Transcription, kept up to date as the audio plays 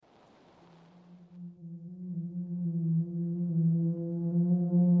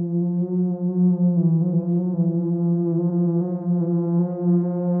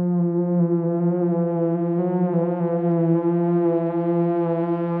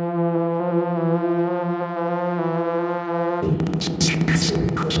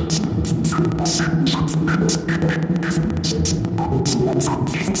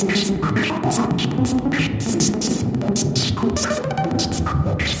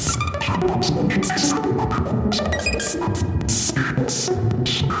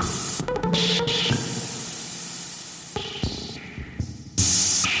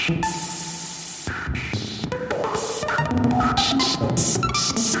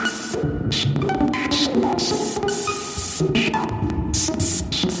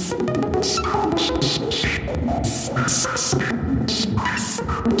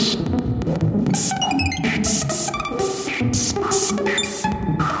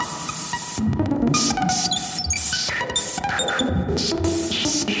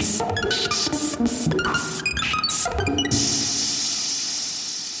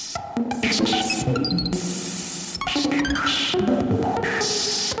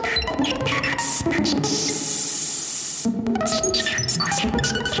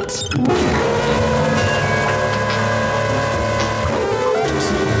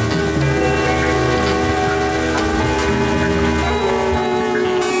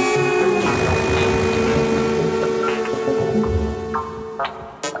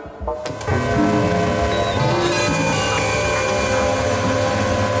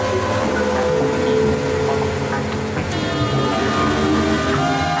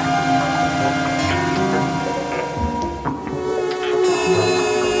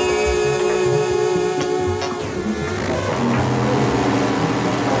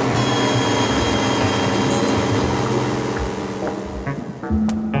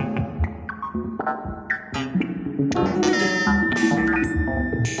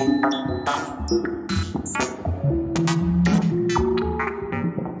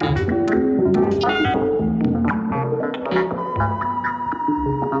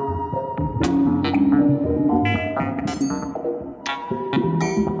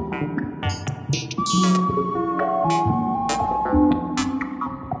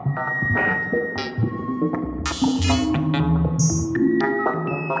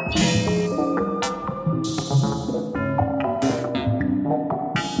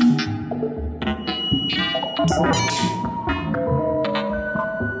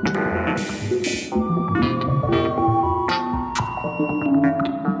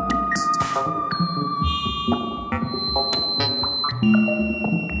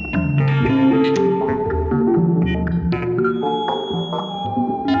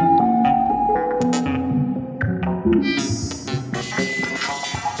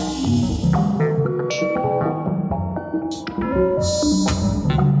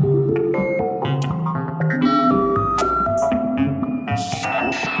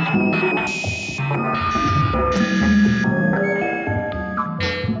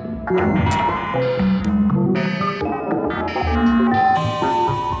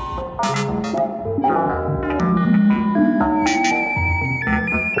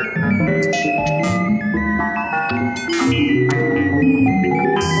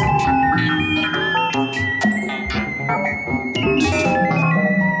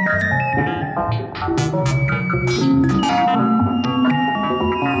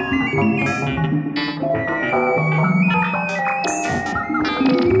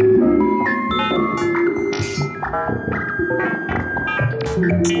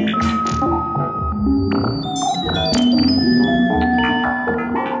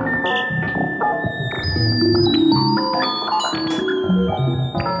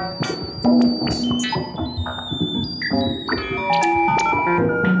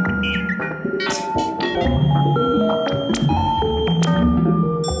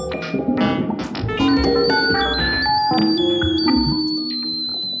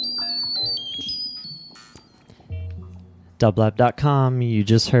Dublab.com, you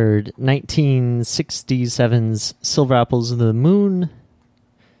just heard 1967's Silver Apples of the Moon.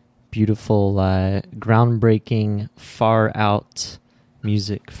 Beautiful, groundbreaking, far-out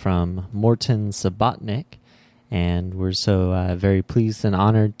music from Morton Subotnick. And we're so very pleased and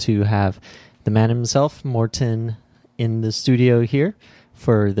honored to have the man himself, Morton, in the studio here.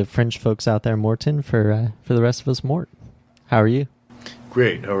 For the French folks out there, Morton. For the rest of us, Mort. How are you?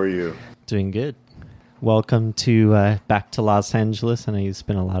 Great. How are you? Doing good. Welcome to back to Los Angeles. I know you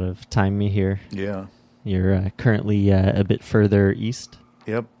spent a lot of time here. Yeah. You're currently a bit further east.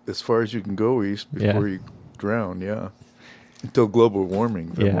 Yep, as far as you can go east before you drown, yeah. Until global warming,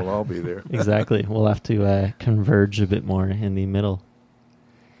 then we'll all be there. Exactly. We'll have to converge a bit more in the middle.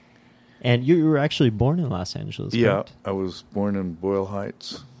 And you were actually born in Los Angeles, correct? Yeah, I was born in Boyle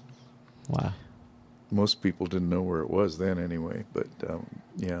Heights. Wow. Most people didn't know where it was then anyway, but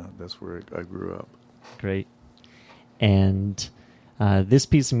yeah, that's where I grew up. Great. And this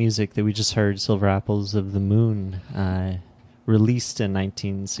piece of music that we just heard, Silver Apples of the Moon, released in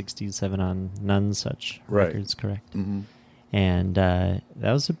 1967 on None Such Records, correct? Mm-hmm. And that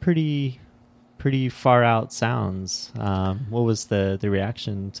was a pretty far out sounds. What was the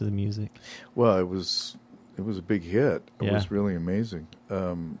reaction to the music? Well, it was a big hit. It was really amazing.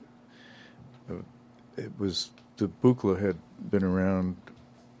 It was, the Buchla had been around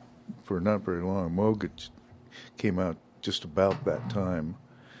for not very long. Mogich came out just about that time,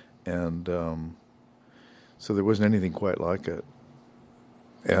 and so there wasn't anything quite like it.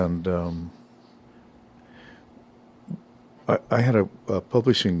 And I had a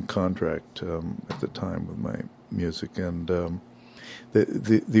publishing contract at the time with my music, and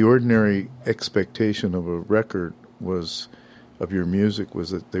the ordinary expectation of a record of your music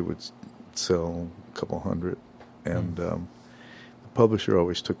was that they would sell a couple hundred, and the publisher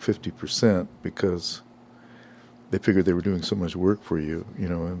always took 50% because they figured they were doing so much work for you,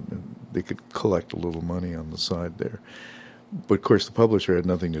 and they could collect a little money on the side there. But of course, the publisher had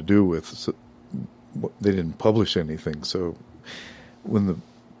nothing to do with. So they didn't publish anything. So when the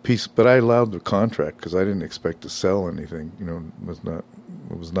piece, but I allowed the contract because I didn't expect to sell anything.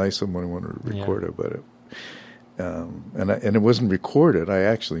 It was nice someone wanted to record it, but and it wasn't recorded. I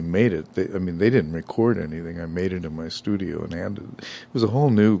actually made it. They didn't record anything. I made it in my studio and handed it. It was a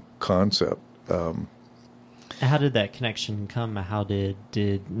whole new concept. How did that connection come? How did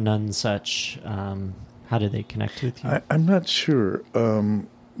None Such? How did they connect with you? I'm not sure.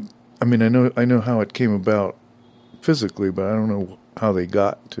 I know how it came about physically, but I don't know how they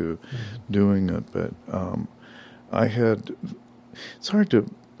got to doing it. But it's hard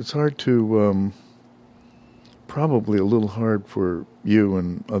to probably a little hard for you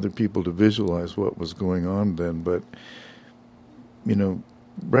and other people to visualize what was going on then. But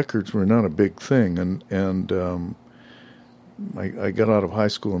records were not a big thing, and I got out of high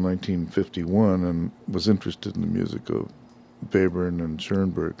school in 1951 and was interested in the music of Webern and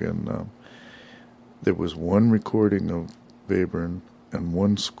Schoenberg, and there was one recording of Webern and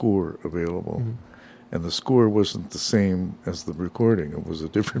one score available, and the score wasn't the same as the recording. It was a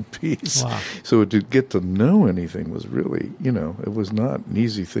different piece. Wow. So to get to know anything was really, it was not an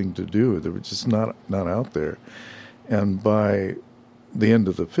easy thing to do. They were just not out there. And by the end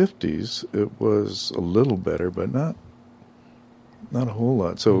of the 50s, it was a little better, but not a whole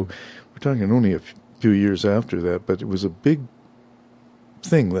lot. So we're talking only a few years after that, but it was a big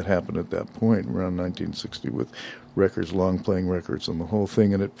thing that happened at that point, around 1960, with records, long-playing records, and the whole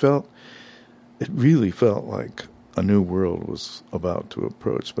thing. And it really felt like a new world was about to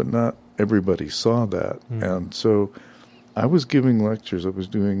approach, but not everybody saw that. And so I was giving lectures. I was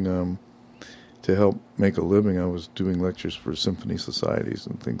doing... to help make a living, I was doing lectures for symphony societies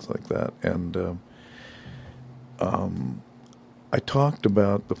and things like that. And I talked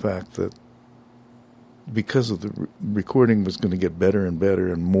about the fact that because of the recording was going to get better and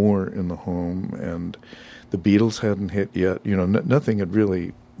better and more in the home, and the Beatles hadn't hit yet, nothing had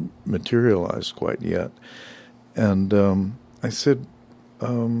really materialized quite yet. And I said,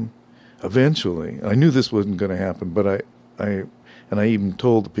 eventually, I knew this wasn't going to happen, but I even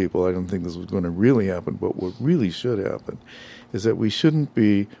told the people I don't think this was going to really happen, but what really should happen is that we shouldn't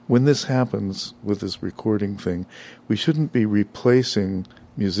be, when this happens with this recording thing, we shouldn't be replacing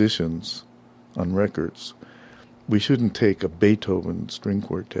musicians on records. We shouldn't take a Beethoven string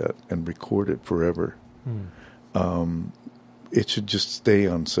quartet and record it forever. It should just stay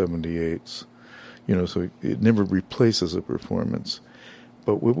on 78s, so it never replaces a performance.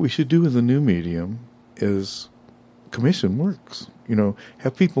 But what we should do with the new medium is commission works.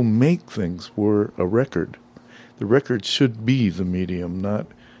 Have people make things for a record. The record should be the medium,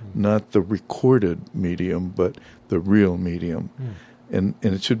 not the recorded medium, but the real medium. And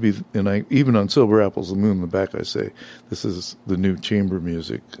it should be. And I even on Silver Apples of the Moon in the back, I say this is the new chamber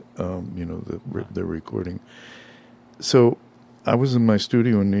music. The recording. So I was in my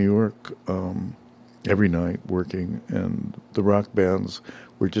studio in New York every night working, and the rock bands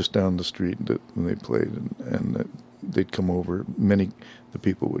were just down the street when they played, and they'd come over. The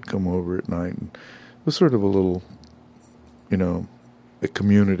people would come over at night, and it was sort of a little, a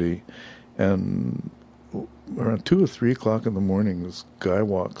community. And around 2 or 3 o'clock in the morning, this guy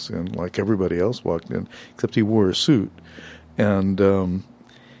walks in, like everybody else walked in, except he wore a suit. And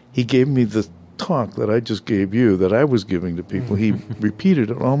he gave me the talk that I just gave you, that I was giving to people. He repeated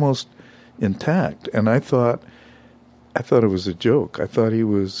it almost intact, and I thought it was a joke. I thought he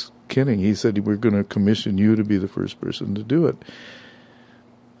was kidding. He said, we're going to commission you to be the first person to do it.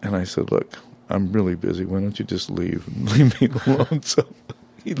 And I said, look, I'm really busy. Why don't you just leave and leave me alone? So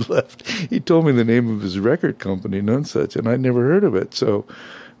he left. He told me the name of his record company, None Such, and I'd never heard of it. So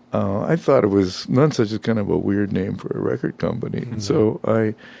I thought it was None Such is kind of a weird name for a record company. And so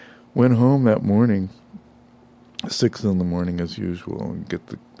I went home that morning, 6 in the morning as usual, and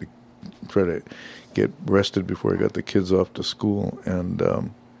try to get rested before I got the kids off to school. And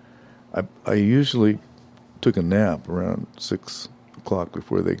I usually took a nap around 6 o'clock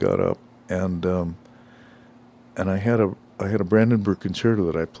before they got up, and I had a Brandenburg concerto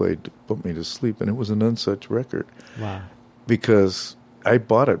that I played to put me to sleep, and it was a None Such record. Wow! Because I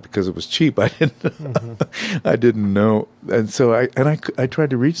bought it because it was cheap. I I didn't know, and so I tried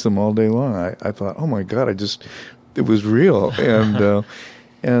to reach them all day long. I thought, oh my God, it was real,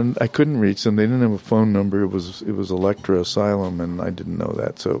 and I couldn't reach them. They didn't have a phone number. It was Electra Asylum, and I didn't know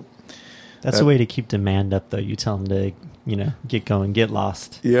that. So that's a way to keep demand up, though. You tell them to, get going, get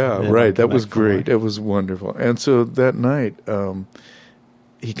lost. Yeah, right. That was great. It was wonderful. And so that night,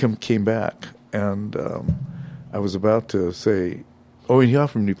 he came back, and I was about to say, oh, he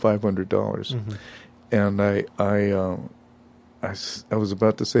offered me $500, and I was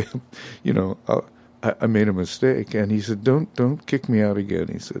about to say, I made a mistake, and he said, "Don't kick me out again."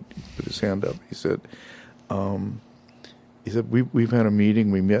 He said, he put his hand up. He said, we've had a meeting.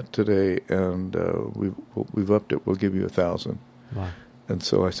 We met today, and we've upped it. We'll give you $1,000. Wow. And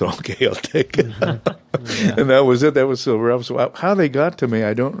so I said, okay, I'll take it. Yeah. And that was it. That was so rough. So how they got to me,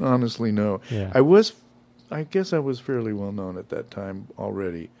 I don't honestly know. Yeah. I guess I was fairly well known at that time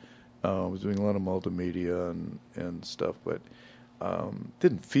already. I was doing a lot of multimedia and stuff, but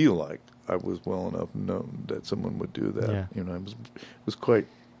didn't feel like I was well enough known that someone would do that. Yeah. I was quite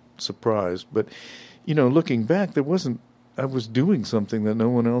surprised. But, looking back, I was doing something that no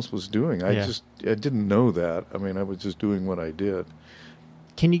one else was doing. I didn't know that. I mean, I was just doing what I did.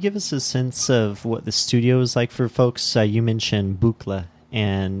 Can you give us a sense of what the studio was like for folks? You mentioned Buchla,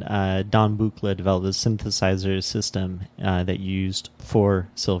 and Don Buchla developed a synthesizer system that you used for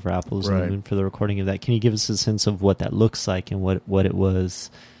Silver Apples and the Moon for the recording of that. Can you give us a sense of what that looks like and what it was,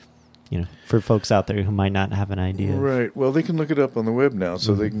 for folks out there who might not have an idea? Right. Well, they can look it up on the web now,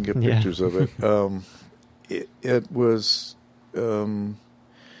 so they can get pictures of it. It was, well,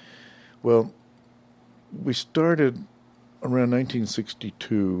 we started around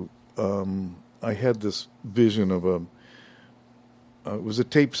 1962. I had this vision of it was a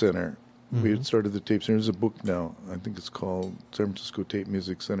tape center. We had started the tape center. There's a book now. I think it's called San Francisco Tape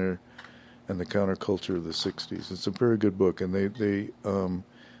Music Center and the Counterculture of the 60s. It's a very good book, and they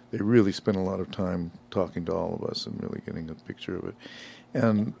really spent a lot of time talking to all of us and really getting a picture of it.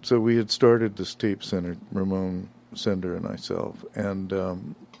 And so we had started this tape center, Ramon Sender and myself, and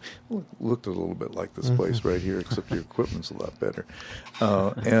looked a little bit like this place right here, except the equipment's a lot better.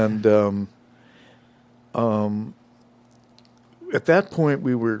 At that point,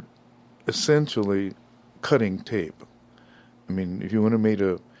 we were essentially cutting tape. I mean, if you want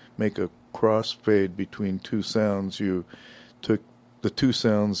to make a crossfade between two sounds, you took the two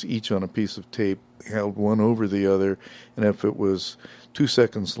sounds each on a piece of tape, held one over the other, and if it was 2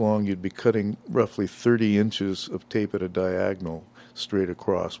 seconds long, you'd be cutting roughly 30 inches of tape at a diagonal straight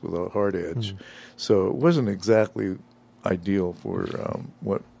across with a hard edge. So it wasn't exactly ideal for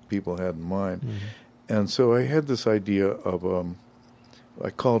what people had in mind. And so I had this idea of, I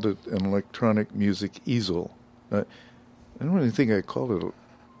called it an electronic music easel. I don't really think I called it,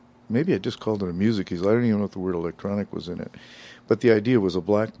 maybe I just called it a music easel. I don't even know if the word electronic was in it. But the idea was a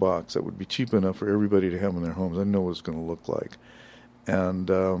black box that would be cheap enough for everybody to have in their homes. I didn't know what it was going to look like. And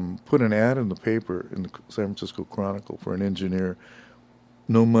put an ad in the paper, in the San Francisco Chronicle, for an engineer.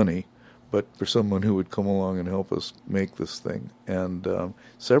 No money, but for someone who would come along and help us make this thing. And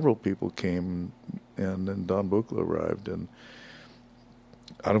several people came, and then Don Buchla arrived, and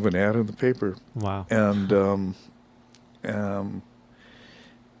out of an ad in the paper. Wow. And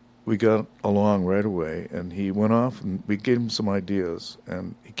we got along right away, and he went off, and we gave him some ideas,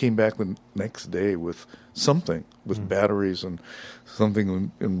 and he came back the next day with something, with batteries and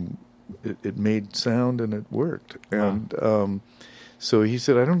something, and it made sound, and it worked. Wow. And so he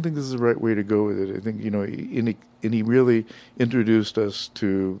said, I don't think this is the right way to go with it. I think, and he really introduced us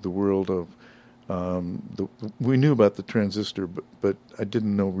to the world of, we knew about the transistor, but I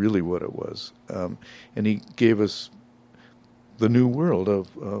didn't know really what it was. And he gave us the new world of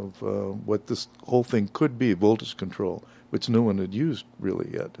what this whole thing could be, voltage control, which no one had used really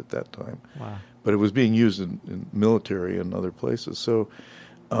yet at that time. Wow. But it was being used in military and other places. So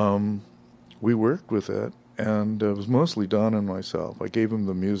we worked with it, and it was mostly Don and myself. I gave him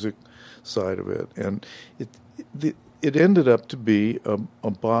the music side of it, and it ended up to be a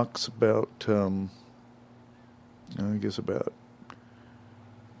box about, I guess about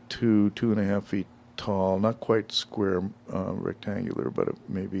 2.5 feet tall, not quite square, rectangular, but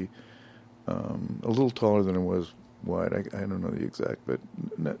maybe a little taller than it was wide. I don't know the exact, but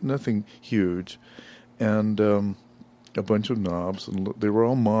nothing huge. And a bunch of knobs, and they were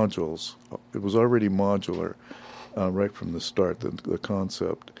all modules. It was already modular right from the start, the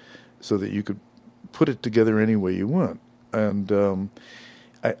concept, so that you could put it together any way you want. And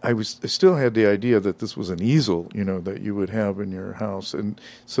I still had the idea that this was an easel, that you would have in your house. And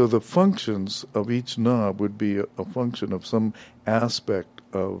so the functions of each knob would be a function of some aspect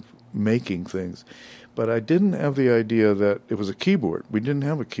of making things. But I didn't have the idea that it was a keyboard. We didn't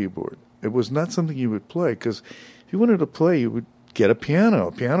have a keyboard. It was not something you would play, because if you wanted to play, you would get a piano.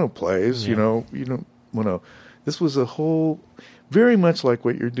 A piano plays, you don't want to. This was a whole, very much like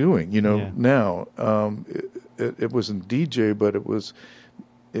what you're doing, now. It wasn't DJ, but it was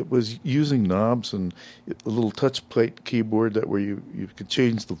using knobs and a little touch plate keyboard where you could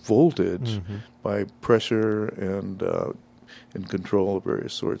change the voltage by pressure and control of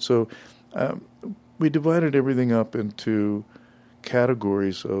various sorts. So we divided everything up into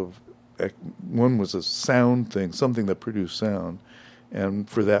categories of, one was a sound thing, something that produced sound, and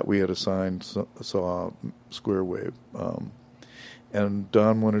for that we had assigned saw square wave. And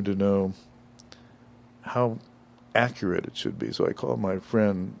Don wanted to know how accurate it should be. So I called my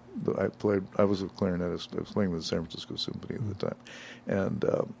friend. I was a clarinetist. I was playing with the San Francisco Symphony at the time, and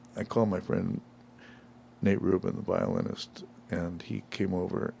I called my friend Nate Rubin, the violinist, and he came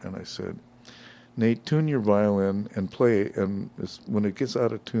over, and I said, "Nate, tune your violin and play, and when it gets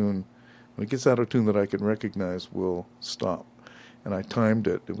out of tune, that I can recognize, we'll stop." And I timed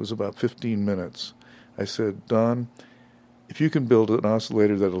it. It was about 15 minutes. I said, "Don, if you can build an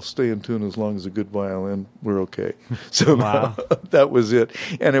oscillator that'll stay in tune as long as a good violin, we're okay." So wow. That was it.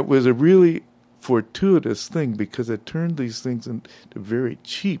 And it was a really fortuitous thing, because it turned these things into very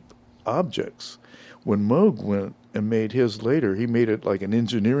cheap objects. When Moog went and made his later, he made it like an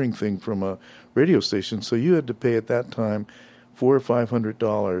engineering thing from a radio station. So you had to pay at that time $400 or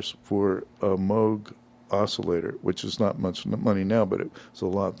 $500 for a Moog oscillator, which is not much money now, but it was a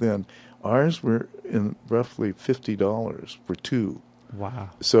lot then. Ours were in roughly $50 for two. Wow.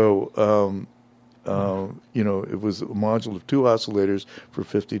 So, it was a module of two oscillators for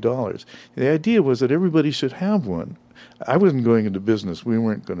 $50. The idea was that everybody should have one. I wasn't going into business. We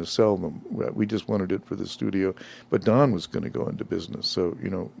weren't going to sell them. We just wanted it for the studio. But Don was going to go into business. So,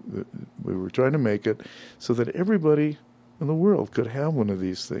 we were trying to make it so that everybody in the world could have one of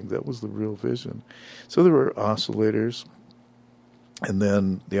these things. That was the real vision. So there were oscillators. And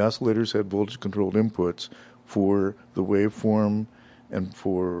then the oscillators had voltage-controlled inputs for the waveform and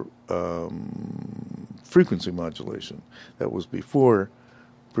for frequency modulation. That was before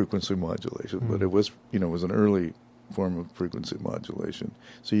frequency modulation, but it was, was an early form of frequency modulation.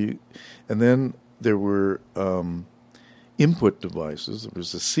 And then there were input devices. There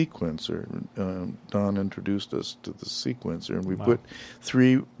was a sequencer. Don introduced us to the sequencer, and we put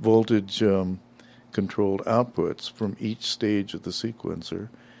 3 voltage controlled outputs from each stage of the sequencer,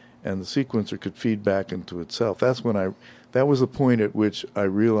 and the sequencer could feed back into itself. That was the point at which I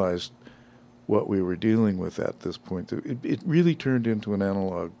realized what we were dealing with at this point. It really turned into an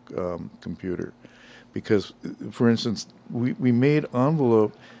analog computer, because, for instance, we made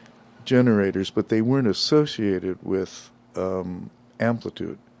envelope generators, but they weren't associated with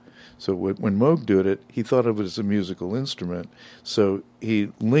amplitude. So when Moog did it, he thought of it as a musical instrument, so he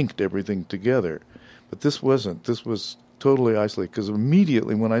linked everything together. But this wasn't. This was totally isolated, because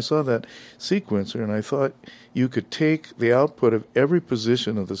immediately when I saw that sequencer, and I thought you could take the output of every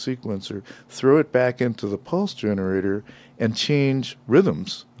position of the sequencer, throw it back into the pulse generator, and change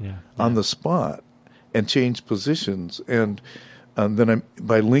rhythms on the spot, and change positions. And then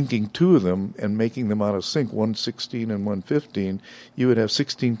by linking 2 of them and making them out of sync, 116 and 115, you would have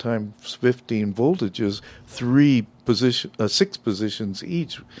 16 times 15 voltages, 6 positions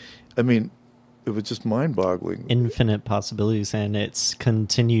each. I mean, it was just mind-boggling. Infinite possibilities, and it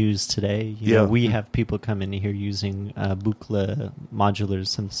continues today. You know, we have people come in here using Buchla modular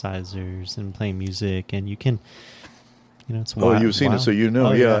synthesizers and playing music, and you can, it's wild. Oh, you've seen it, so you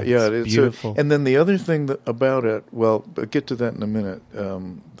know. It's beautiful. And then the other thing about it, well, I'll get to that in a minute.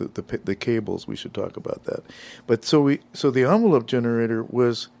 The cables, we should talk about that. But so the envelope generator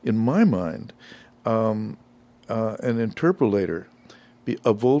was, in my mind, an interpolator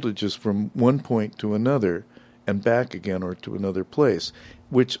of voltages from one point to another and back again, or to another place,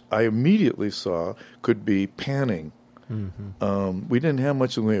 which I immediately saw could be panning. Mm-hmm. We didn't have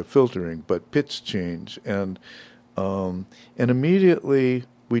much in the way of filtering, but pitch change, and immediately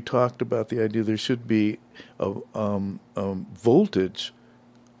we talked about the idea there should be a voltage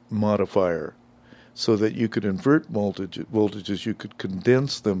modifier, so that you could invert voltages. You could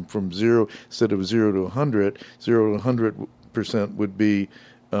condense them from zero, instead of 0 to 100. 0 to 100% would be,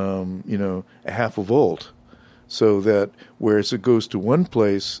 a half a volt. So that whereas it goes to one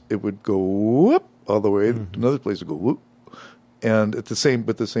place, it would go whoop all the way. Mm-hmm. Another place would go whoop, and at the same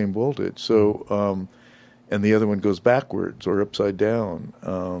voltage. So, and the other one goes backwards or upside down.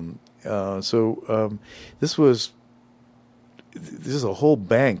 This is a whole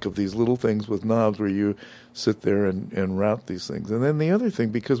bank of these little things with knobs where you sit there and route these things. And then the other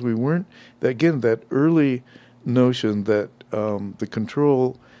thing, because we weren't, again, that early notion that the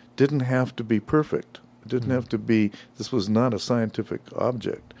control didn't have to be perfect. It didn't have to be, this was not a scientific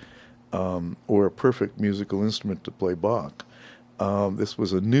object or a perfect musical instrument to play Bach. This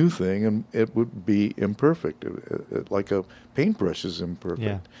was a new thing, and it would be imperfect, like a paintbrush is imperfect.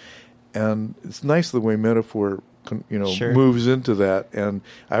 Yeah. And it's nice the way metaphor sure. moves into that. And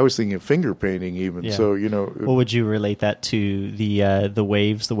I was thinking of finger painting even. Yeah. So, Well, would you relate that to the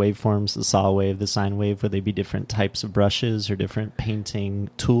waves, the waveforms, the saw wave, the sine wave? Would they be different types of brushes or different painting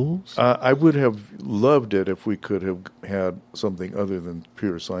tools? I would have loved it if we could have had something other than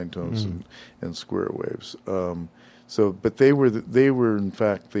pure sine tones and square waves. But they were in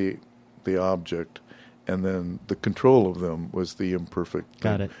fact the object, and then the control of them was the imperfect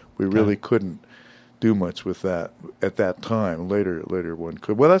thing. Got it. We really couldn't do much with that at that time. Later one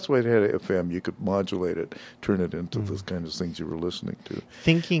could. Well, that's why it had FM. You could modulate it, turn it into those kinds of things you were listening to.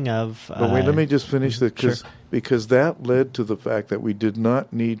 Thinking of... But wait, let me just finish that, sure. because that led to the fact that we did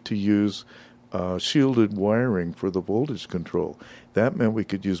not need to use shielded wiring for the voltage control. That meant we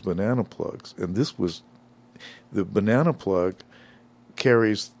could use banana plugs. And this was... The banana plug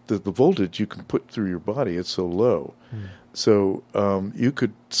carries the voltage you can put through your body. It's so low. So you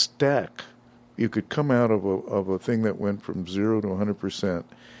could stack... You could come out of a thing that went from 0 to 100%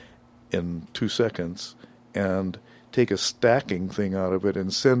 in 2 seconds and take a stacking thing out of it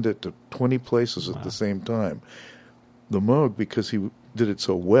and send it to 20 places at the same time. The Moog, because he did it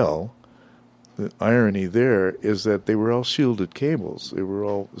so well, the irony there is that they were all shielded cables. They were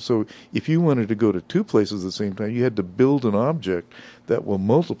all, so if you wanted to go to 2 places at the same time, you had to build an object that will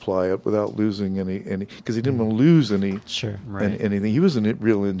multiply it without losing any because he didn't want to lose any anything. He was a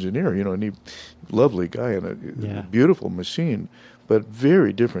real engineer, and he lovely guy and a beautiful machine, but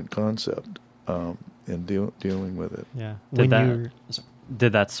very different concept in dealing with it. Yeah.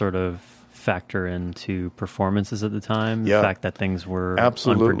 Did that sort of factor into performances at the time? Yeah. The fact that things were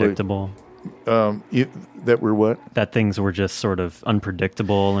absolutely unpredictable? That were what? That things were just sort of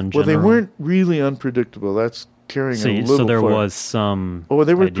unpredictable in general? Well, they weren't really unpredictable. That's carrying a little So there far. Was some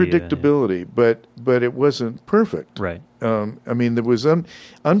there was idea, predictability, but it wasn't perfect. Right. There was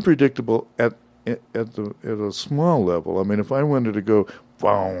unpredictable at a small level. I mean, if I wanted to go,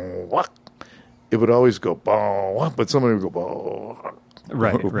 it would always go, but somebody would go,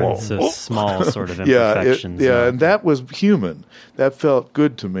 Right. So small sort of imperfections. And that was human. That felt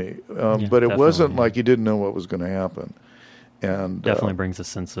good to me. But it wasn't like you didn't know what was going to happen. And definitely brings a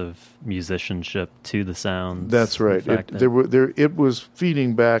sense of musicianship to the sounds. That's right. It was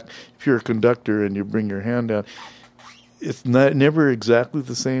feeding back. If you're a conductor and you bring your hand down, it's never exactly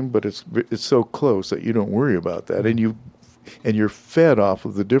the same, but it's so close that you don't worry about that, and you're fed off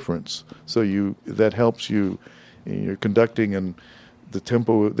of the difference. So that helps you. You're conducting and the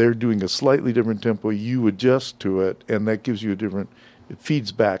tempo. They're doing a slightly different tempo. You adjust to it, and that gives you it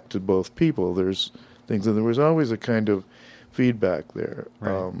feeds back to both people. There's things, and there was always a kind of feedback there.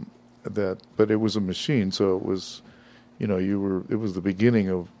 Right. But it was a machine, so it was, it was the beginning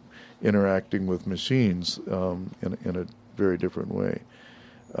of interacting with machines in a very different way.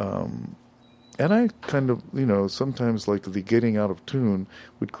 And I kind of, sometimes like the getting out of tune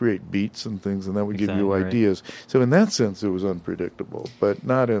would create beats and things, and that would give you ideas. Right. So in that sense, it was unpredictable, but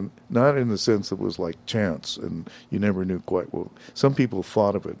not in the sense it was like chance, and you never knew quite well. Some people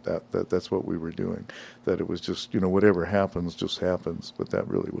thought of it that's what we were doing, that it was just whatever happens just happens, but that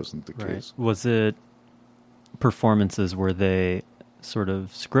really wasn't the case. Was it performances? Were they sort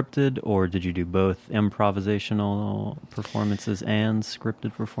of scripted, or did you do both improvisational performances and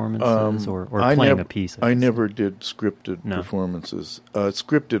scripted performances, or playing a piece? I never did scripted performances.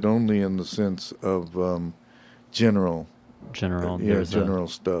 Scripted only in the sense of general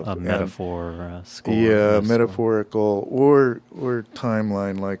stuff. A metaphor, score. Yeah, metaphorical or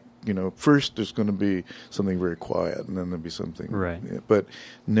timeline, like, first there's going to be something very quiet, and then there'll be something, but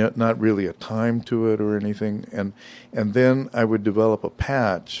not really a time to it or anything. And then I would develop a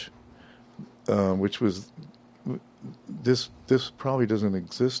patch, which was this probably doesn't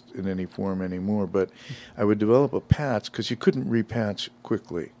exist in any form anymore. But I would develop a patch because you couldn't repatch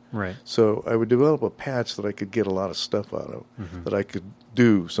quickly. Right. So I would develop a patch that I could get a lot of stuff out of, that I could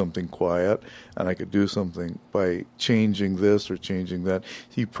do something quiet, and I could do something by changing this or changing that.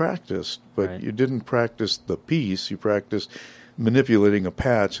 You practiced, but you didn't practice the piece. You practiced manipulating a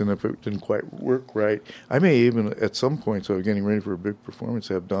patch, and if it didn't quite work right, I may even at some point, so getting ready for a big performance,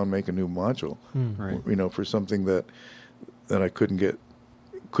 have Don make a new module, for something that I couldn't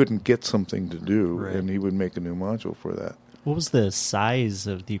get something to do, and he would make a new module for that. What was the size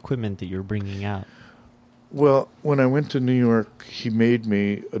of the equipment that you were bringing out? Well, when I went to New York, he made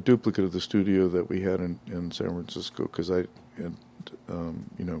me a duplicate of the studio that we had in San Francisco, because that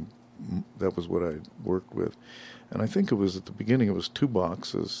was what I worked with. And I think it was at the beginning, it was 2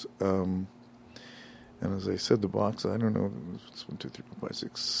 boxes. And as I said, the box, I don't know, it's 1, 2, 3, 4, 5,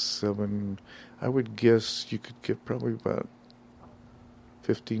 6, 7. I would guess you could get probably about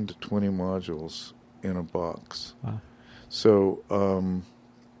 15 to 20 modules in a box. Wow. So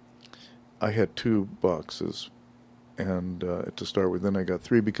I had 2 boxes, and to start with, then I got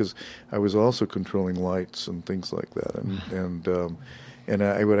 3 because I was also controlling lights and things like that, and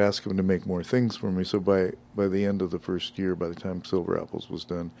I would ask him to make more things for me. So by the end of the first year, by the time Silver Apples was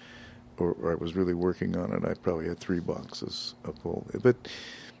done, or I was really working on it, I probably had 3 boxes full. But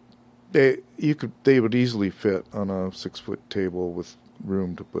they would easily fit on a 6-foot table with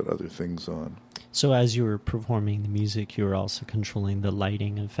room to put other things on. So as you were performing the music, you were also controlling the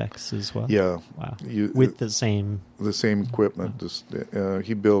lighting effects as well? Yeah. Wow. With the same equipment. Wow.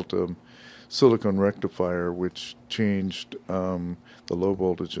 He built a silicon rectifier which changed the low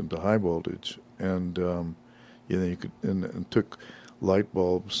voltage into high voltage, and you could and took light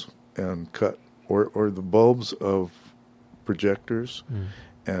bulbs and cut or the bulbs of projectors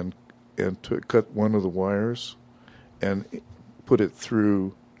and cut one of the wires and put it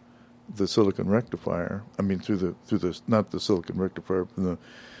through the silicon rectifier. I mean, through the not the silicon rectifier, but the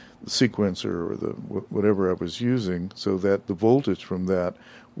sequencer or the whatever I was using, so that the voltage from that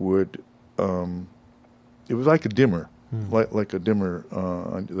would it was like a dimmer, like a dimmer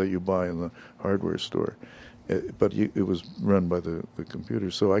that you buy in the hardware store, but it was run by the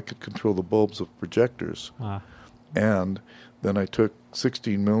computer, so I could control the bulbs of projectors. Wow. And then I took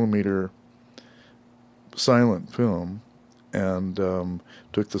 16 millimeter silent film and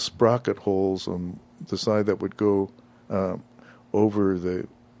took the sprocket holes on the side that would go over the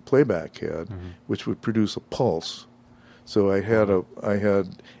playback head, which would produce a pulse. So I had I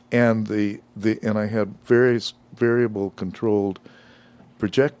had various variable controlled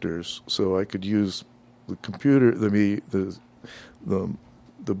projectors, so I could use the computer, the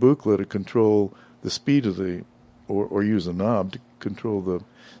booklet to control the speed of or use a knob to control the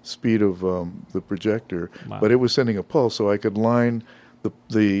speed of the projector. Wow. But it was sending a pulse, so I could line the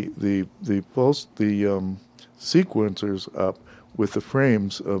pulse, the sequencers up with the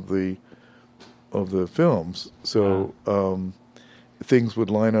frames of the films. So things would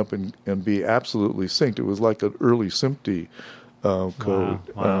line up and be absolutely synced. It was like an early SMPTE code.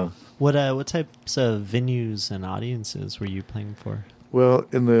 Wow. What types of venues and audiences were you playing for? Well,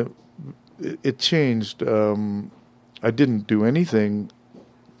 it changed. I didn't do anything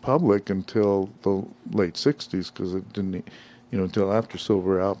public until the late 60s, because it didn't, until after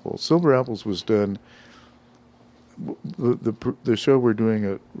Silver Apples. Silver Apples was done. The show we're doing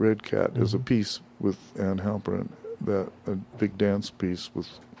at Red Cat is a piece with Ann Halperin, a big dance piece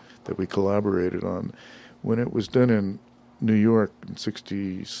that we collaborated on. When it was done in New York in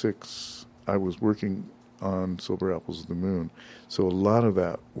 '66, I was working on Silver Apples of the Moon, so a lot of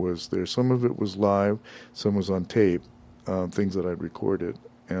that was there. Some of it was live, some was on tape, things that I'd recorded,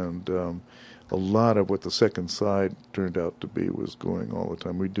 and a lot of what the second side turned out to be was going all the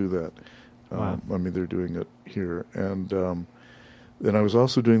time. We do that. Wow. I mean, they're doing it here. And then I was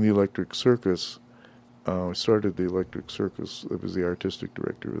also doing the Electric Circus. I started the Electric Circus. I was the artistic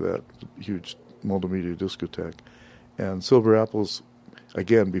director of that huge multimedia discotheque. And Silver Apples,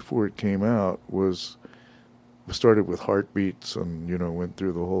 again, before it came out, started with heartbeats and, went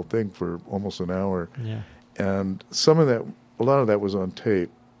through the whole thing for almost an hour. Yeah. And a lot of that was on tape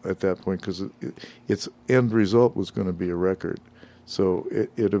at that point, because its end result was going to be a record. So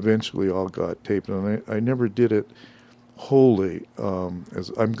it eventually all got taped, and I never did it wholly.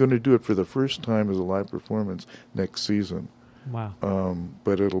 As I'm going to do it for the first time as a live performance next season. Wow.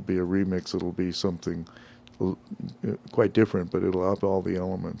 But it'll be a remix. It'll be something quite different, but it'll have all the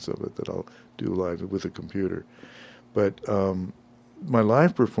elements of it that I'll do live with a computer. But my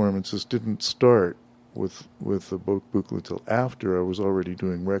live performances didn't start with the booklet until after I was already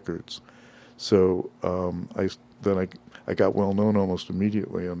doing records. So I got well known almost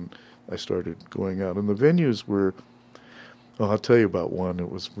immediately, and I started going out. And the venues were I'll tell you about one.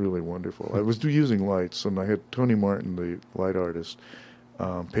 It was really wonderful. I was using lights, and I had Tony Martin, the light artist,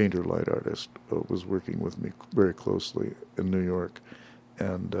 painter light artist, was working with me very closely in New York.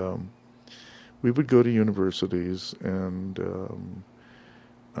 And we would go to universities, and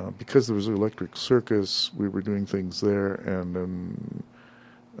because there was an electric circus, we were doing things there, and then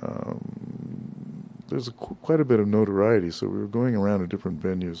there's quite a bit of notoriety, so we were going around to different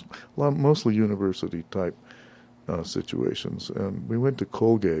venues, mostly university-type situations. And we went to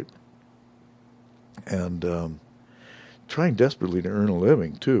Colgate, and trying desperately to earn a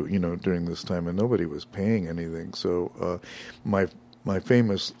living, too, during this time, and nobody was paying anything. So my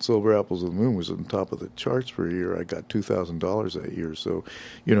famous Silver Apples of the Moon was on top of the charts for a year. I got $2,000 that year. So,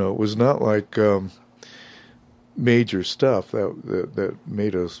 it was not like major stuff that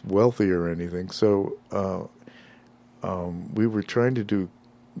made us wealthy or anything. So we were trying to do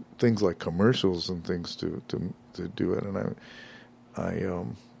things like commercials and things to do it. And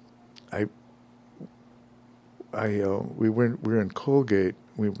we were in Colgate.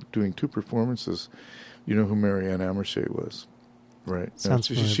 We were doing 2 performances. You know who Marianne Amershey was, right? Sounds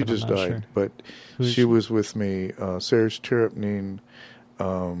familiar, she just died, sure. but she was with me. Serge Cherepnine.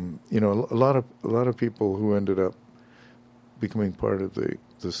 A lot of people who ended up becoming part of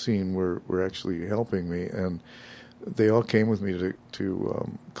the scene were actually helping me, and they all came with me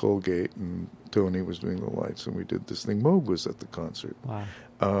to Colgate, and Tony was doing the lights, and we did this thing. Moog was at the concert. Wow.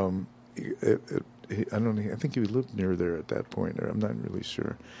 I don't know. I think he lived near there at that point. I'm not really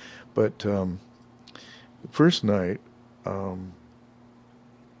sure, but the first night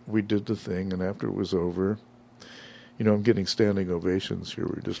we did the thing, and after it was over, I'm getting standing ovations here.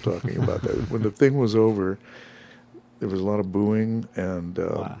 We were just talking about that. When the thing was over, there was a lot of booing and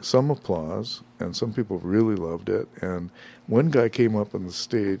some applause, and some people really loved it. And one guy came up on the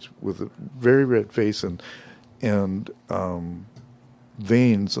stage with a very red face and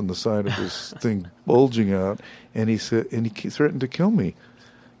veins on the side of his thing bulging out, and he threatened to kill me,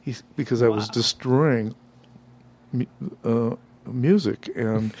 because I was destroying music,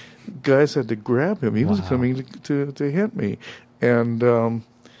 and guys had to grab him. He was coming to hit me, and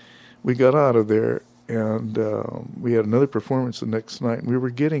we got out of there, and we had another performance the next night, and we were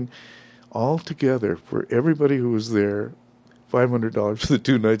getting all together for everybody who was there $500 for the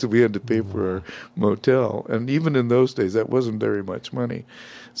 2 nights that we had to pay for our motel. And even in those days, that wasn't very much money.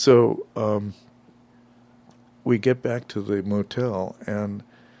 So we get back to the motel, and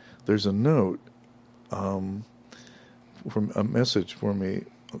there's a note, from a message for me,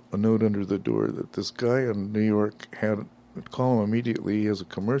 a note under the door that this guy in New York had. Call him immediately. He has a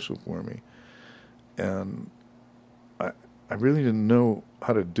commercial for me. And I really didn't know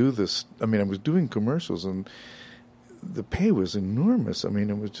how to do this. I mean, I was doing commercials, and the pay was enormous. I mean,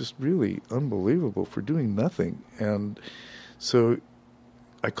 it was just really unbelievable for doing nothing. And so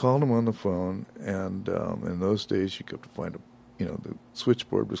I called him on the phone, and in those days you could find the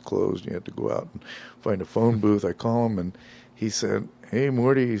switchboard was closed. You had to go out and find a phone booth. I call him, and he said, "Hey,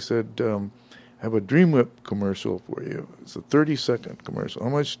 Morty," he said, "I have a Dream Whip commercial for you. It's a 30-second commercial. How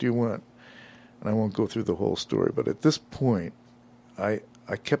much do you want?" And I won't go through the whole story, but at this point, I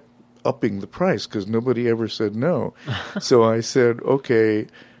kept upping the price because nobody ever said no. So I said, okay,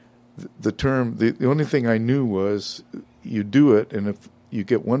 the only thing I knew was you do it, and if you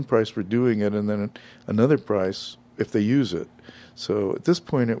get one price for doing it and then another price if they use it. So at this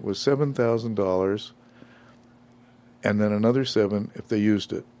point it was $7,000 and then another $7,000 if they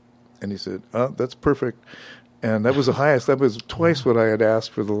used it. And he said, that's perfect. And that was the highest. That was twice what I had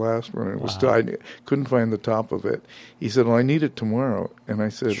asked for the last one. It was I couldn't find the top of it. He said, well, I need it tomorrow. And I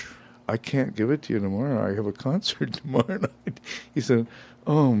said, I can't give it to you tomorrow. I have a concert tomorrow night. He said,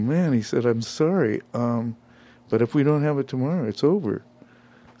 oh, man. He said, I'm sorry. But if we don't have it tomorrow, it's over.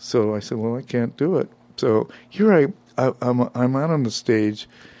 So I said, well, I can't do it. So here I'm out on the stage.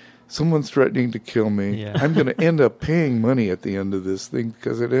 Someone's threatening to kill me. Yeah. I'm going to end up paying money at the end of this thing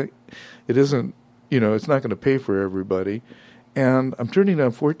because it isn't, it's not going to pay for everybody. And I'm turning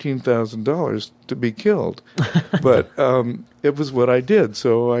down $14,000 to be killed. But it was what I did,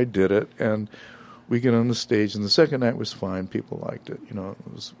 so I did it. And we get on the stage, and the second night was fine. People liked it. It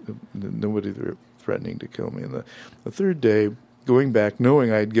was nobody threatening to kill me. And the third day, going back,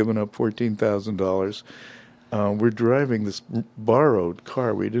 knowing I had given up $14,000, we're driving this borrowed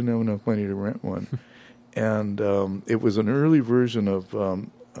car. We didn't have enough money to rent one. And it was an early version of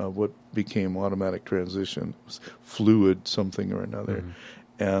what became automatic transmission. It was fluid something or another.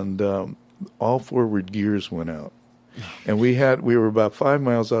 Mm-hmm. And all forward gears went out. And we were about 5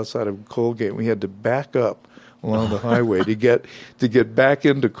 miles outside of Colgate. We had to back up along the highway to get back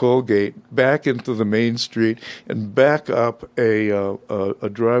into Colgate, back into the main street, and back up a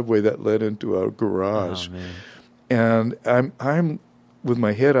driveway that led into a garage. Oh, man. And I'm with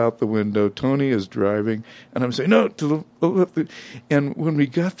my head out the window. Tony is driving, and I'm saying, no, to the left. And when we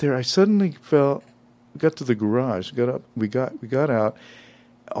got there, I suddenly got to the garage, got up, we got out.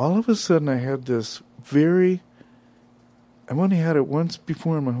 All of a sudden, I had this I've only had it once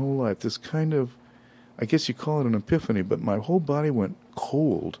before in my whole life, this kind of, I guess you call it an epiphany, but my whole body went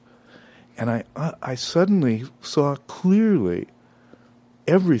cold. And I suddenly saw clearly,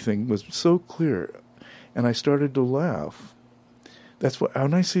 everything was so clear, and I started to laugh. That's what,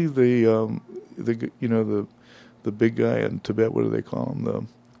 when I see the big guy in Tibet, what do they call him?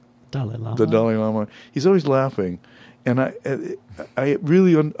 Dalai Lama. The Dalai Lama. He's always laughing. And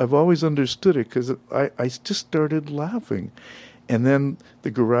I've always understood it because I just started laughing. And then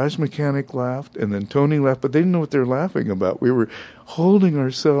the garage mechanic laughed, and then Tony laughed, but they didn't know what they were laughing about. We were holding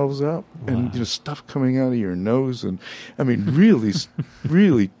ourselves up, and stuff coming out of your nose, and I mean, really,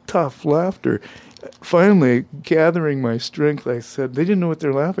 really tough laughter. Finally, gathering my strength, I said, they didn't know what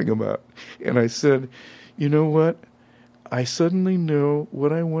they're laughing about. And I said, you know what? I suddenly know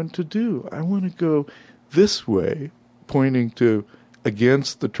what I want to do. I want to go this way, pointing to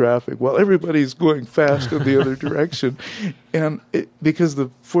against the traffic while everybody's going fast in the other direction. And because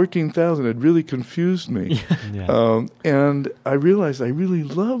the 14,000 had really confused me. Yeah. And I realized I really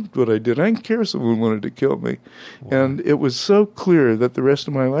loved what I did. I didn't care if someone wanted to kill me. Wow. And it was so clear that the rest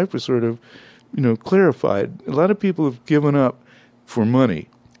of my life was sort of, clarified. A lot of people have given up for money,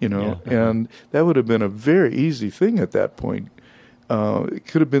 and that would have been a very easy thing at that point. It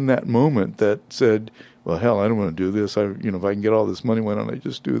could have been that moment that said, well, hell, I don't want to do this. If I can get all this money, why don't I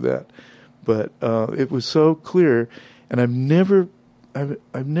just do that? But it was so clear, and I've never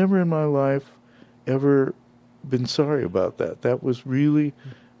in my life ever been sorry about that. That was really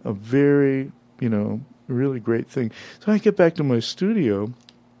a very, really great thing. So I get back to my studio,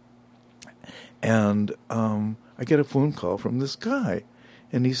 and I get a phone call from this guy,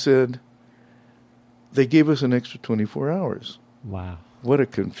 and he said, they gave us an extra 24 hours. Wow. What a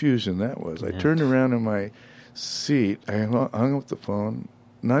confusion that was. I turned around in my seat. I hung up the phone,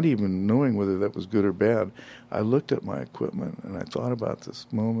 not even knowing whether that was good or bad. I looked at my equipment, and I thought about this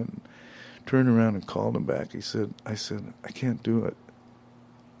moment, turned around and called him back. I said, I can't do it.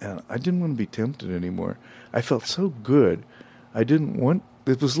 And I didn't want to be tempted anymore. I felt so good.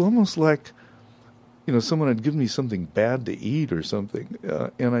 It was almost like, someone had given me something bad to eat or something.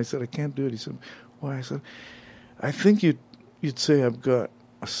 And I said, I can't do it. He said, why? I said, I think you'd say I've got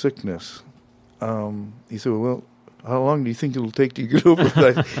a sickness. He said, well, how long do you think it'll take to get over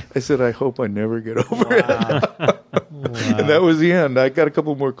it? I said, I hope I never get over it. And that was the end. I got a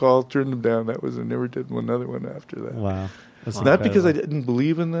couple more calls, turned them down. I never did another one after that. Wow. That's not incredible. Because I didn't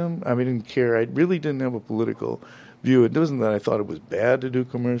believe in them. I didn't care. I really didn't have a political view. It wasn't that I thought it was bad to do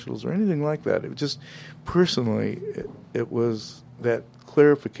commercials or anything like that. It was just, personally, it was that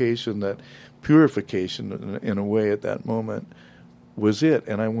clarification, that purification in a way at that moment was it,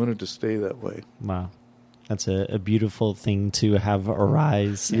 and I wanted to stay that way. Wow. That's a beautiful thing to have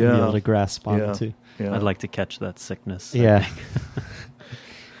arise and be able to grasp onto. Yeah. I'd like to catch that sickness. Yeah.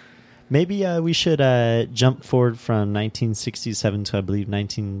 Maybe we should jump forward from 1967 to, I believe,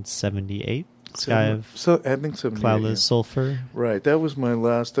 1978. Sky of I think 78, Cloudless Sulphur. Right. That was my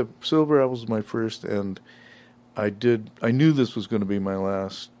last. Silver Apple was my first, and I knew this was going to be my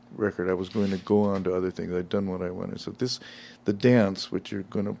last record. I was going to go on to other things. I'd done what I wanted. So the dance, which you're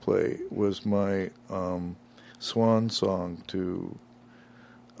going to play, was my swan song to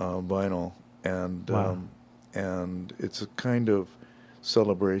vinyl, and wow. And it's a kind of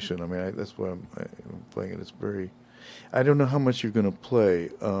celebration. That's why I'm playing it. It's very. I don't know how much you're going to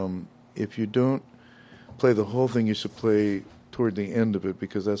play. If you don't play the whole thing, you should play toward the end of it,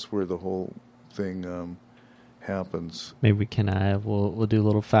 because that's where the whole thing happens. Maybe we can we'll do a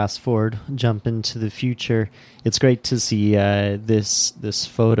little fast forward, jump into the future. It's great to see this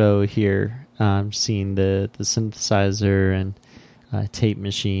photo here. Seeing the synthesizer and tape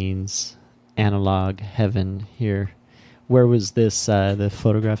machines, analog heaven here. Where was this the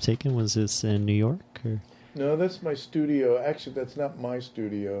photograph taken? Was this in New York? Or? No, that's my studio. Actually, that's not my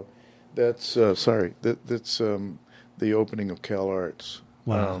studio. That's that's the opening of Cal Arts.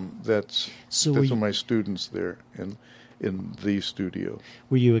 Wow. That's one of my students there in the studio.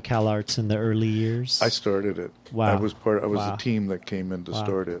 Were you at Cal Arts in the early years? I started it. Wow. I was the team that came in to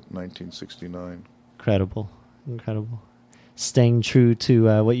start it in 1969. Incredible. Staying true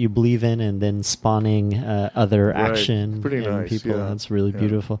to what you believe in, and then spawning other action Pretty and nice, people. yeah. That's really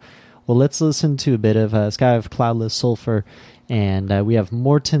beautiful. Well, let's listen to a bit of Sky of Cloudless Sulfur. And we have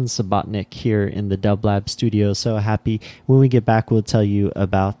Morton Subotnick here in the Dub Lab studio. So happy. When we get back, we'll tell you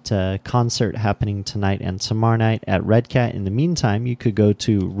about a concert happening tonight and tomorrow night at Red Cat. In the meantime, you could go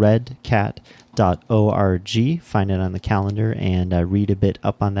to redcat.org, find it on the calendar, and read a bit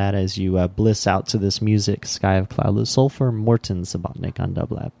up on that as you bliss out to this music. Sky of Cloudless Sulfur, Morton Subotnick on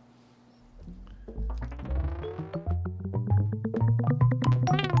Dub Lab.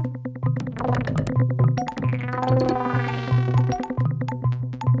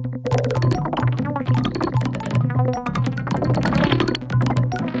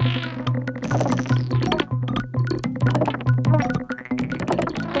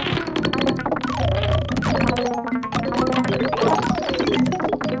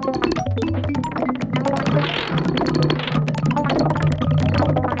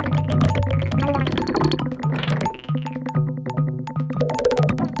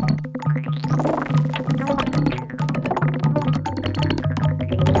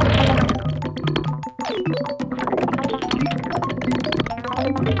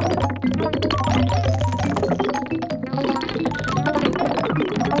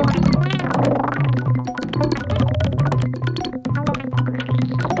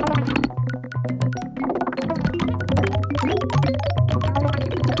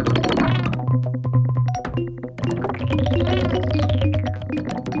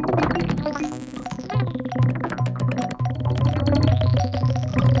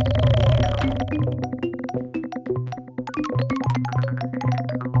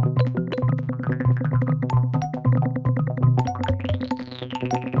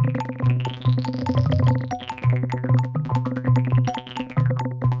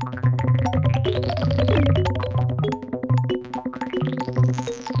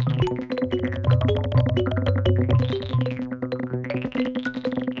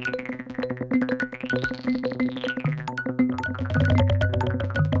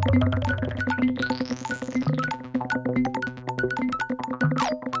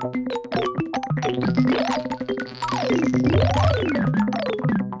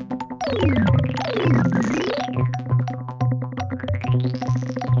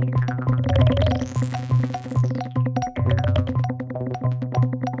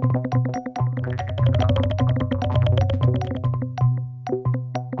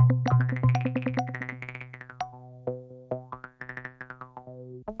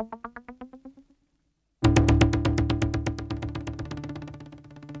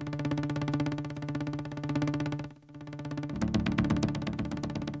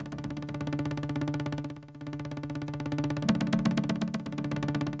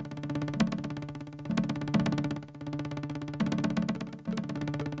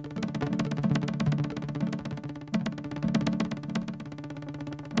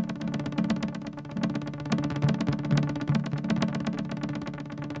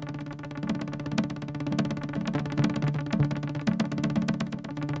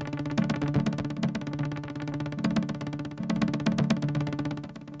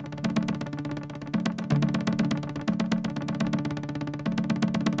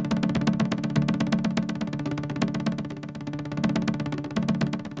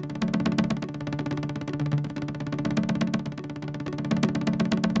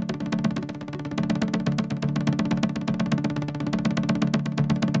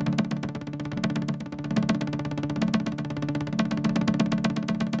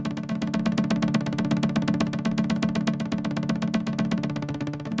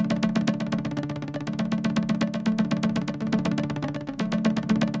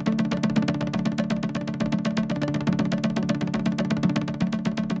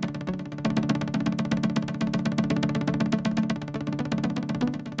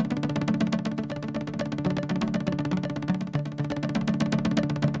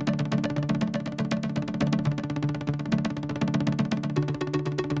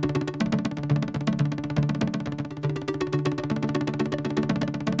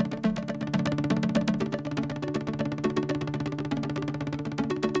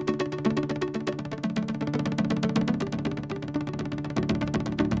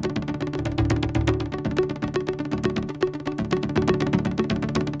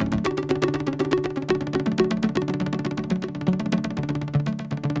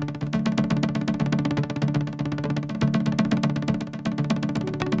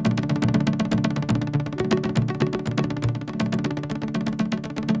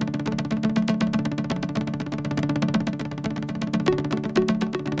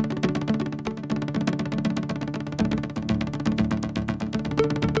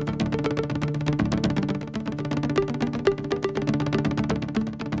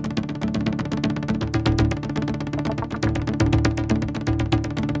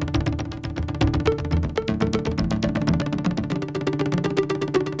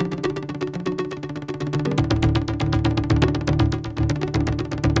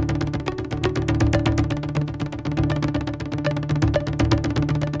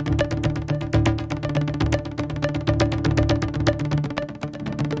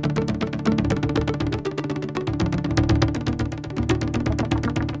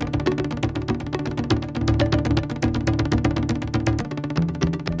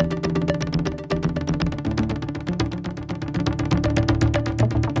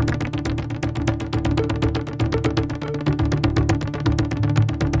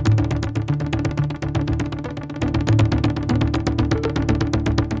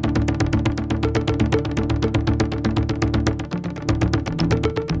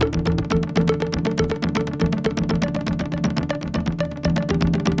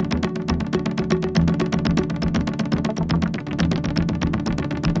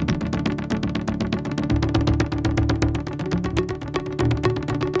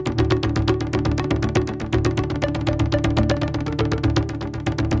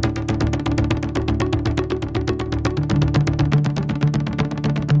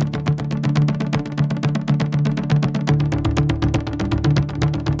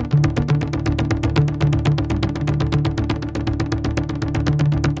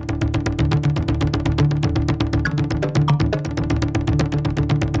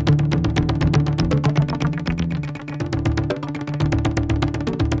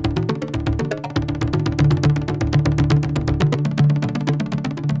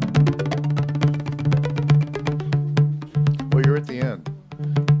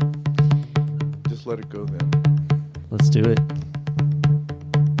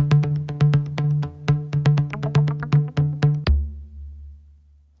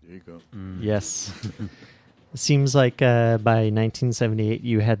 Yes. Seems like by 1978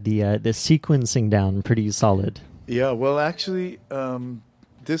 you had the sequencing down pretty solid. Yeah, well, actually,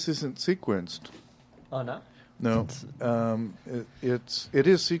 this isn't sequenced. Oh, no? No, it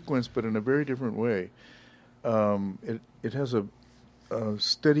is sequenced, but in a very different way. It has a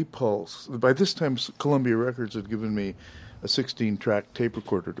steady pulse. By this time, Columbia Records had given me a 16-track tape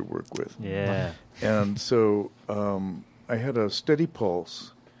recorder to work with. Yeah. And so I had a steady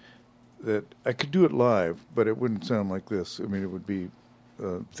pulse that I could do it live, but it wouldn't sound like this. I mean, it would be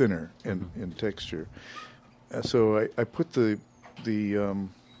thinner in texture. So I put the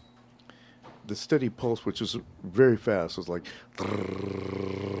steady pulse, which is very fast, was like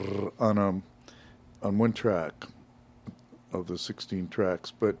on one track of the 16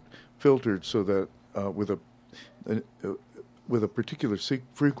 tracks, but filtered so that with a particular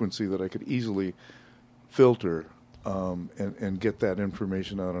frequency that I could easily filter and get that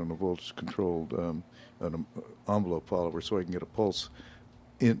information out on a voltage-controlled an envelope follower, so I can get a pulse.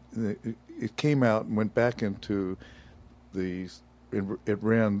 It came out and went back into it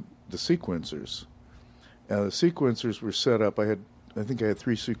ran the sequencers. The sequencers were set up. I think I had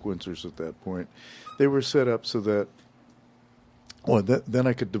 3 sequencers at that point. They were set up so that, then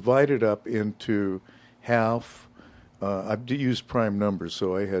I could divide it up into half. I used prime numbers,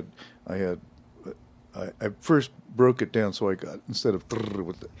 so I first broke it down, so I got, instead of it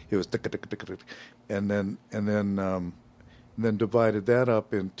was and then divided that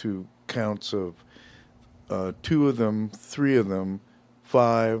up into counts of 2 of them, 3 of them,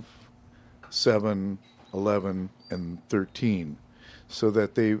 5, 7, 11, and 13, so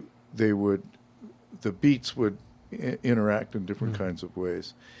that the beats would interact in different kinds of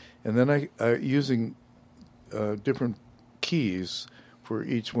ways. And then I using different keys for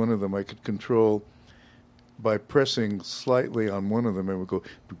each one of them, I could control by pressing slightly on one of them, it would go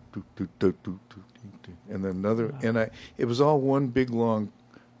do, do, do, do, do, do, do, and then another. Wow. And it was all one big long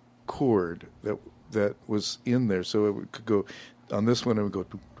chord that was in there, so it could go on this one. It would go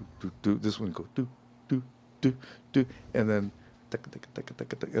do, do, do, do. This one would go do, do, do, do, and then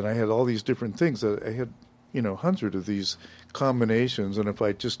and I had all these different things. I had 100 of these combinations, and if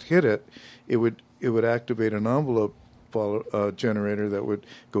I just hit it, it would activate an envelope generator that would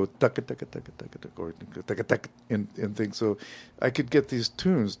go or and things. So I could get these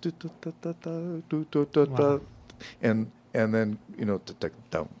tunes, and then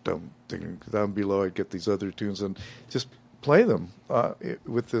down below I'd get these other tunes and just play them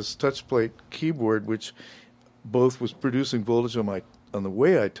with this touch plate keyboard, which both was producing voltage on the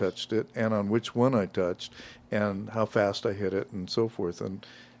way I touched it and on which one I touched and how fast I hit it and so forth.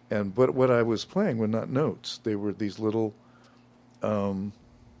 But what I was playing were not notes. They were these little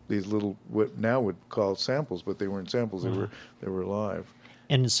what now would call samples, but they weren't samples. They were live.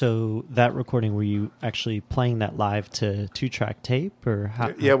 And so that recording, were you actually playing that live to 2-track tape, or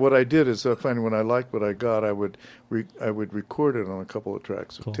how? Yeah, what I did is finally when I liked what I got, I would record it on a couple of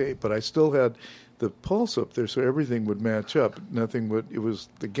tracks of tape. But I still had the pulse up there, so everything would match up. Nothing would. It was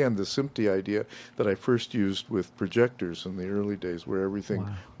again the SMPTE idea that I first used with projectors in the early days, where everything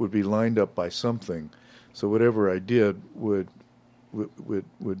would be lined up by something. So whatever I did would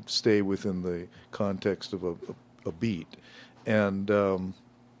stay within the context of a beat. And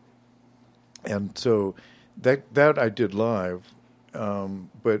so that I did live,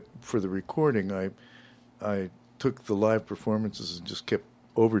 but for the recording, I took the live performances and just kept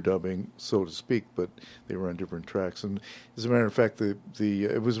overdubbing, so to speak, but they were on different tracks. And as a matter of fact, it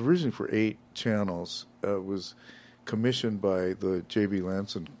was originally for 8 channels. It was commissioned by the J.B.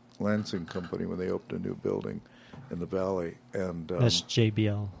 Lansing Company when they opened a new building in the Valley. And that's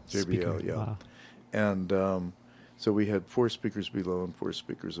JBL. JBL, speaker. Yeah. Wow. And so we had 4 speakers below and 4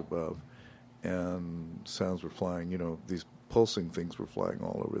 speakers above, and sounds were flying. These pulsing things were flying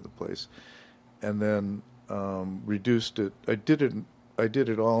all over the place. And then reduced it. I did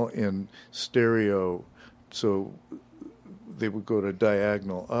it all in stereo, so they would go to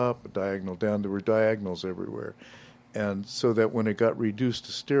diagonal up, diagonal down. There were diagonals everywhere, and so that when it got reduced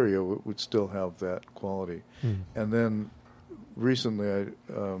to stereo, it would still have that quality. And then recently I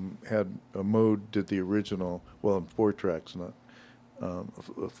had a mode, did the original, in 4 tracks, not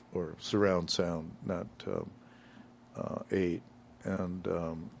or surround sound, not 8, and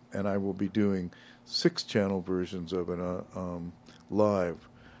I will be doing 6-channel versions of it live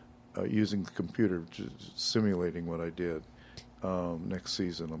using the computer, simulating what I did. Next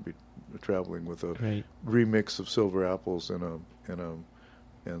season I'll be traveling with a remix of Silver Apples and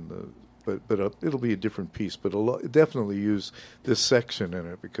the but it'll be a different piece. But definitely use this section in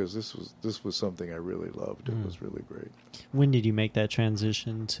it because this was something I really loved. It was really great. When did you make that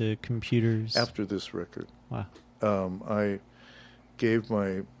transition to computers? After this record. Wow. I gave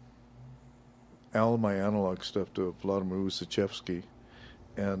all my analog stuff to Vladimir Usichevsky,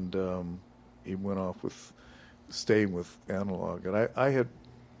 and he went off with staying with analog. And I had,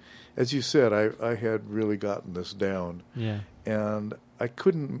 as you said, I had really gotten this down. Yeah. And I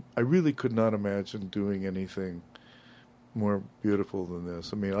really could not imagine doing anything more beautiful than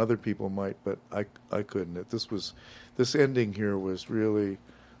this. I mean, other people might, but I couldn't. This ending here was really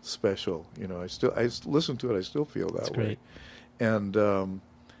special. You know, I listen to it, I still feel that way. And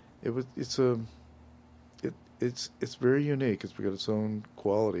it's very unique. It's got its own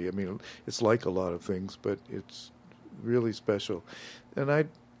quality. I mean, it's like a lot of things, but it's really special. And I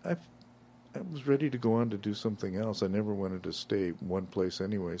was ready to go on to do something else. I never wanted to stay one place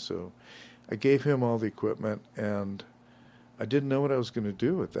anyway, so I gave him all the equipment, and I didn't know what I was going to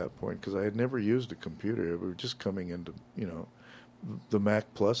do at that point because I had never used a computer. We were just coming into, the Mac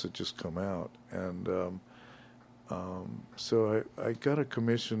Plus had just come out, and so I got I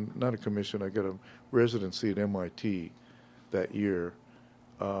got a residency at MIT that year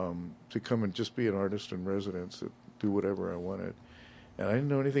to come and just be an artist in residence, do whatever I wanted. And I didn't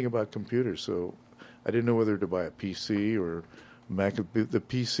know anything about computers, so I didn't know whether to buy a PC or Mac. The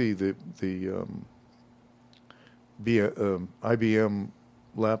PC, the IBM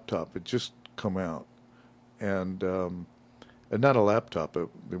laptop had just come out, and not a laptop.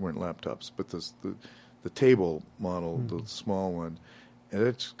 They weren't laptops, but the table model, the small one, and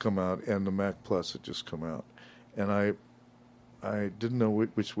it's come out, and the Mac Plus had just come out, and I didn't know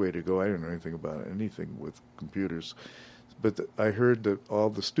which way to go. I didn't know anything about anything with computers. But I heard that all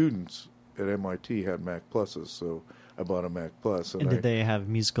the students at MIT had Mac Pluses, so I bought a Mac Plus. And did they have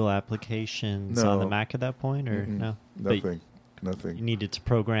musical applications on the Mac at that point, or no? Nothing. You needed to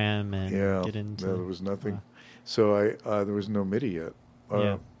program and get into... No, there was nothing. Wow. So there was no MIDI yet.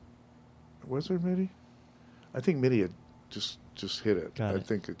 Was there MIDI? I think MIDI had just hit it. I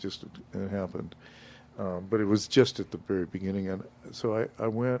think it happened. But it was just at the very beginning. And so I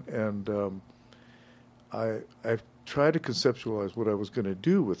went and I tried to conceptualize what I was going to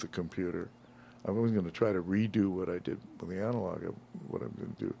do with the computer. I wasn't going to try to redo what I did with the analog, what I'm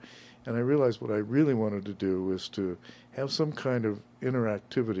going to do. And I realized what I really wanted to do was to have some kind of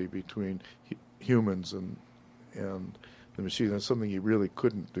interactivity between humans and the machine. That's something you really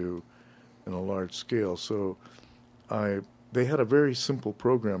couldn't do in a large scale. So they had a very simple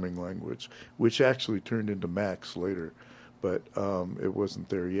programming language, which actually turned into Macs later, but it wasn't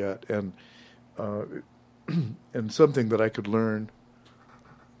there yet. And and something that I could learn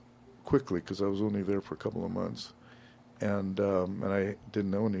quickly because I was only there for a couple of months, and I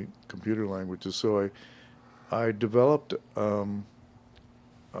didn't know any computer languages, so I developed a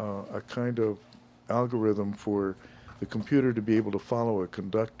kind of algorithm for the computer to be able to follow a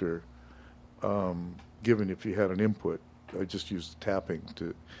conductor, given if you had an input. I just used tapping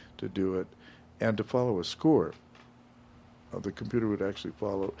to do it, and to follow a score. The computer would actually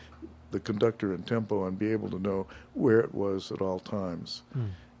follow the conductor in tempo and be able to know where it was at all times.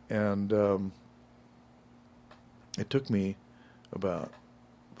 And it took me about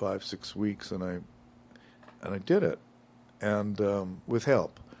 5-6 weeks, and I did it, and with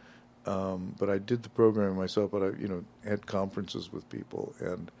help. But I did the programming myself. But I had conferences with people,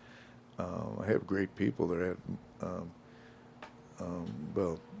 and I had great people there. I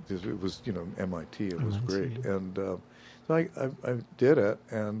had it was MIT. It was great, and so I did it,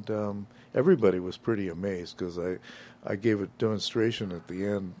 and everybody was pretty amazed because I gave a demonstration at the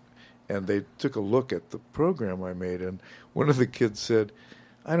end, and they took a look at the program I made, and one of the kids said,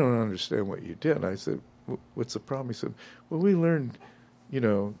 "I don't understand what you did." And I said, "What's the problem?" He said, "Well, we learned,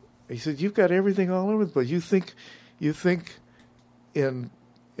 He said, "You've got everything all over the place. You think in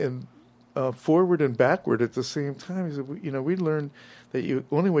forward and backward at the same time." He said, "We learned that the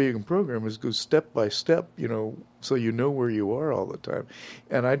only way you can program is go step by step, so you know where you are all the time."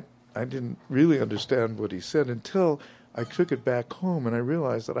 And I didn't really understand what he said until I took it back home, and I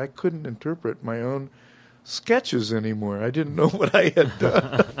realized that I couldn't interpret my own sketches anymore. I didn't know what I had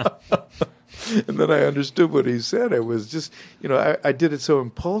done. And then I understood what he said. It was just, I did it so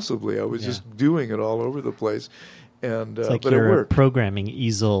impulsively. I was just doing it all over the place. And it's like but your it worked. Programming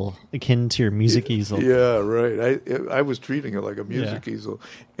easel, akin to your music easel. Yeah, right. I was treating it like a music easel,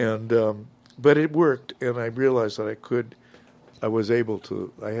 and but it worked. And I realized that I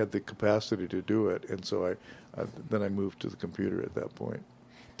had the capacity to do it, and so then I moved to the computer at that point.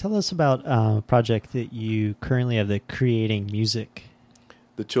 Tell us about a project that you currently have, the Creating Music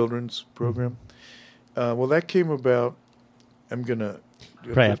the children's program. Well, that came about. I'm gonna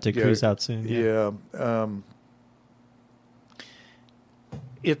probably have to cruise out soon. Yeah.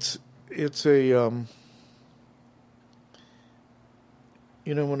 It's a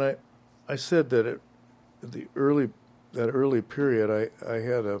when I said that the early period I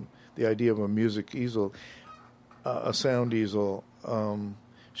had the idea of a music easel, a sound easel.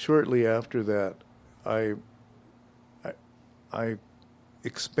 Shortly after that, I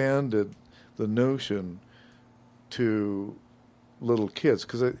expanded the notion to little kids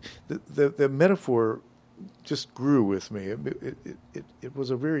because the metaphor just grew with me. It was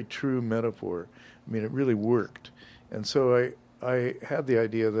a very true metaphor. I mean, it really worked, and so I had the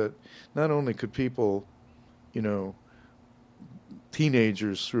idea that not only could people,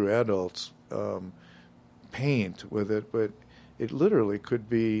 teenagers through adults, paint with it, but it literally could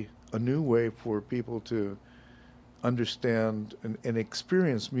be a new way for people to understand and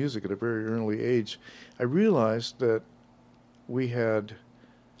experience music at a very early age. I realized that we had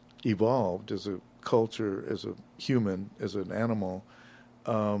evolved as a culture, as a human, as an animal,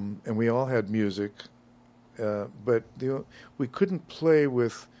 and we all had music, but we couldn't play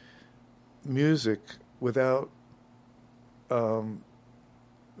with music without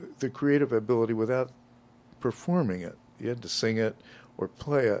the creative ability, without performing it. You had to sing it or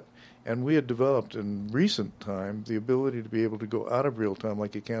play it. And we had developed in recent time the ability to be able to go out of real time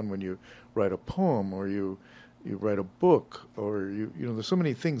like you can when you write a poem or you write a book, or there's so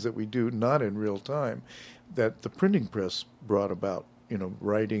many things that we do not in real time that the printing press brought about.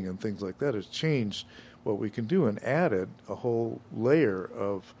 Writing and things like that has changed what we can do and added a whole layer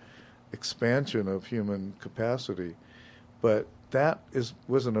of expansion of human capacity. But that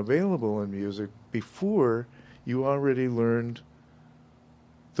wasn't available in music before you already learned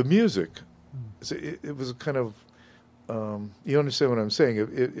the music. So it was a kind of you understand what I'm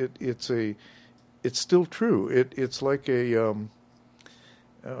saying? It's still true. It's like it's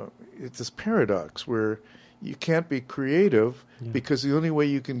this paradox where you can't be creative because the only way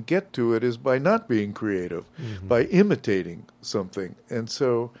you can get to it is by not being creative, by imitating something. And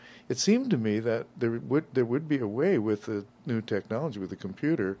so it seemed to me that there would be a way with the new technology, with the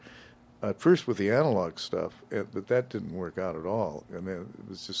computer, at first with the analog stuff, but that didn't work out at all. And then it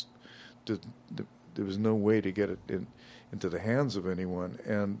was just there was no way to get it into the hands of anyone.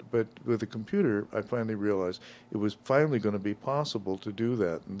 But with the computer, I finally realized it was finally going to be possible to do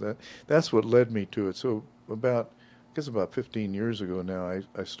that, and that's what led me to it. So about 15 years ago now,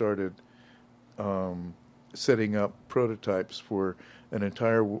 I started setting up prototypes for an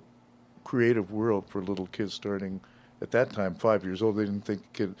entire creative world for little kids starting at that time 5 years old. They didn't think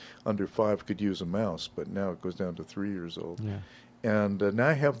a kid under 5 could use a mouse, but now it goes down to 3 years old. Yeah. And now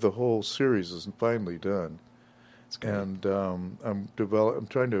I have the whole series is finally done. And I'm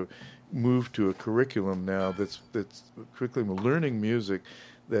trying to move to a curriculum now that's curriculum of learning music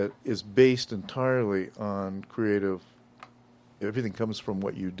that is based entirely on creative. Everything comes from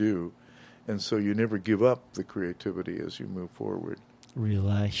what you do, and so you never give up the creativity as you move forward. Real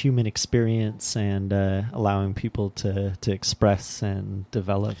human experience and allowing people to express and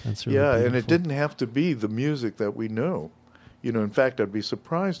develop. That's really beautiful. And it didn't have to be the music that we know. In fact, I'd be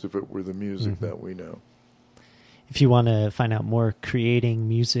surprised if it were the music that we know. If you want to find out more,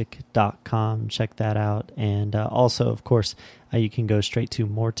 creatingmusic.com, check that out. And also, of course, you can go straight to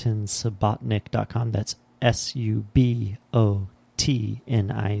mortonsubotnick.com. That's SUBOTNICK,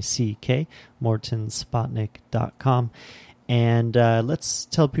 mortonsubotnick.com. And let's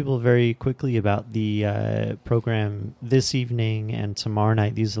tell people very quickly about the program this evening and tomorrow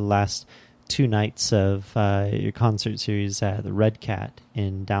night. These are the last 2 nights of your concert series at the Red Cat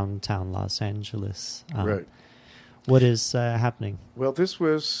in downtown Los Angeles. Right. What is happening? Well, this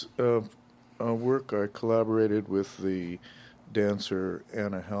was a work I collaborated with the dancer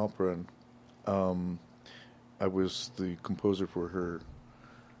Anna Halpern. I was the composer for her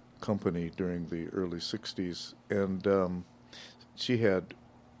company during the early 60s, and she had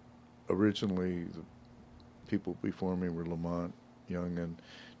originally, the people before me were Lamont Young and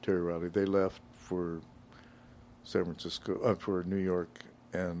Terry Riley. They left for San Francisco, for New York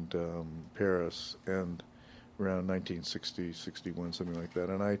and Paris, and around 1960, 61, something like that.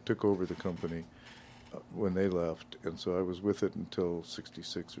 And I took over the company when they left, and so I was with it until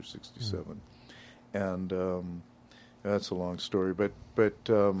 66 or 67. And that's a long story, but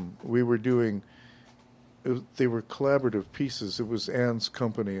we were doing. They were collaborative pieces. It was Anne's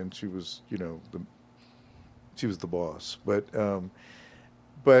company, and she was, she was the boss. But they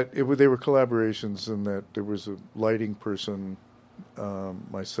were collaborations in that there was a lighting person,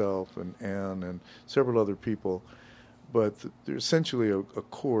 myself and Anne and several other people. but there's essentially a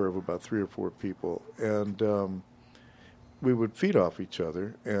core of about 3 or 4 people, and we would feed off each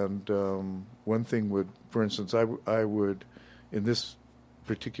other. And one thing would, for instance, I would, in this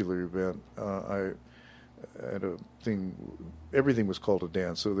particular event, I had a thing. Everything was called a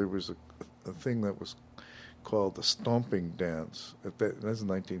dance. So there was a thing that was called the stomping dance. That's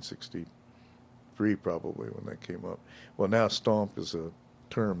 1963, probably, when that came up. Well, now stomp is a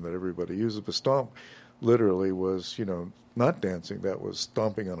term that everybody uses, but stomp literally was, not dancing. That was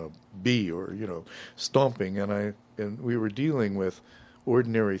stomping on a bee, or stomping. And we were dealing with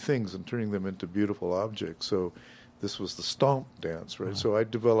ordinary things and turning them into beautiful objects. So this was the stomp dance, right? Wow. So I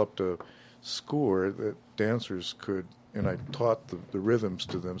developed a score that dancers could, and I taught the rhythms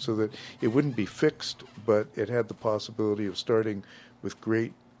to them so that it wouldn't be fixed, but it had the possibility of starting with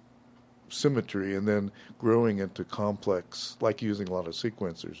great symmetry and then growing into complex, like using a lot of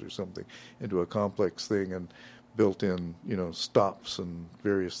sequencers or something, into a complex thing, and built in, stops and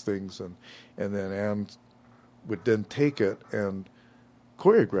various things, and then Anne would then take it and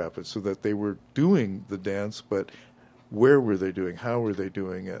choreograph it so that they were doing the dance, but where were they doing, how were they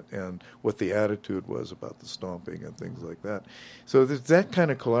doing it, and what the attitude was about the stomping and things like that. So there's that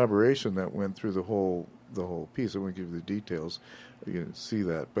kind of collaboration that went through the whole piece. I won't give you the details. You can see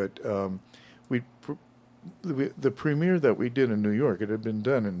that. But the premiere that we did in New York, it had been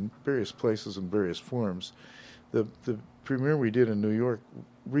done in various places in various forms. The premiere we did in New York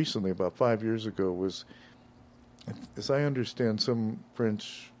recently, about 5 years ago, was, as I understand, some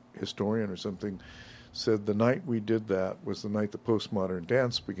French historian or something said the night we did that was the night the postmodern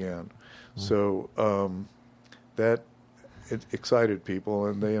dance began. So that it excited people,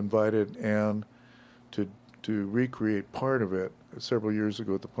 and they invited Anne to recreate part of it several years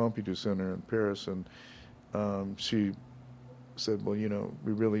ago at the Pompidou Center in Paris, and she said, well,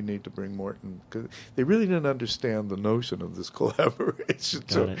 we really need to bring Morton, because they really didn't understand the notion of this collaboration.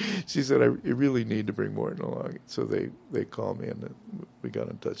 So she said, you really need to bring Morton along. So they called me, and we got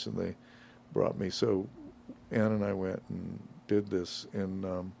in touch, and they brought me. So Anne and I went and did this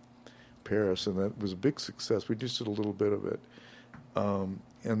in Paris, and that was a big success. We just did a little bit of it.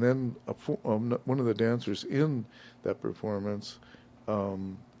 And then one of the dancers in that performance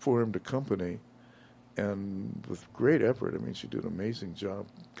formed a company, and with great effort. I mean, she did an amazing job,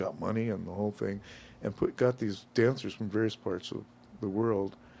 got money and the whole thing, and got these dancers from various parts of the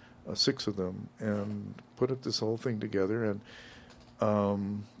world, 6 of them, and put this whole thing together, and I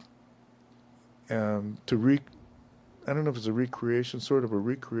don't know if it's a recreation, sort of a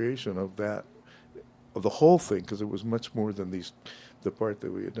recreation of that, of the whole thing, because it was much more than the part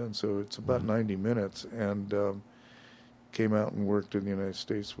that we had done. So it's about 90 minutes, and came out and worked in the United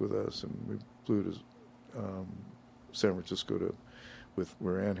States with us, and we flew to San Francisco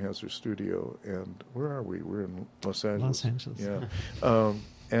where Anne has her studio. And where are we? We're in Los Angeles. Los Angeles. Yeah.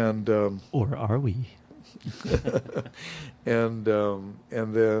 Or are we? And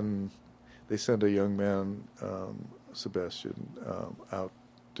then they sent a young man, Sebastian, out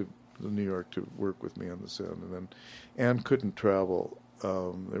to New York to work with me on the set. And then Anne couldn't travel.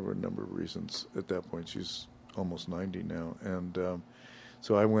 There were a number of reasons at that point. She's almost 90 now. And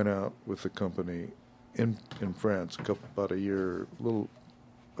so I went out with the company in France about a year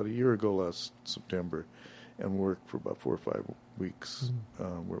ago last September, and worked for about 4 or 5 weeks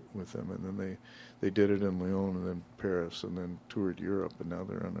with them. And then they did it in Lyon and then Paris, and then toured Europe, and now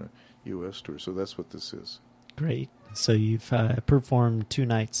they're on a U.S. tour. So that's what this is. Great. So you've performed 2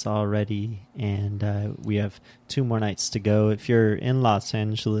 nights already, and we have 2 more nights to go. If you're in Los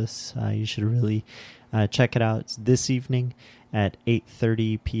Angeles, you should really check it out. It's this evening at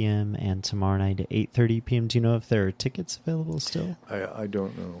 8:30 p.m. and tomorrow night at 8:30 p.m. Do you know if there are tickets available still? I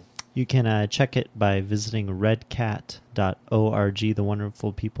don't know. You can check it by visiting redcat.org, the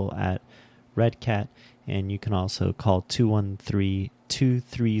wonderful people at Red Cat, and you can also call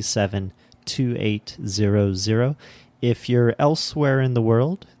 213-237-2800. If you're elsewhere in the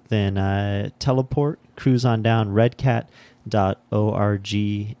world, then teleport, cruise on down redcat.org,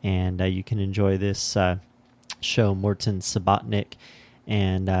 and you can enjoy this show. Morton Subotnick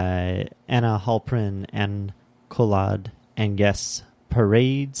and Anna Halprin and Collard and guests,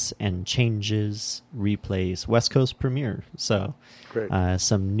 parades and changes, replays, West Coast premiere. So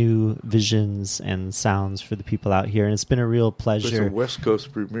some new visions and sounds for the people out here, and it's been a real pleasure. It's a West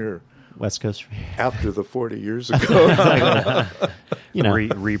Coast premiere. West Coast premiere. After the 40 years ago.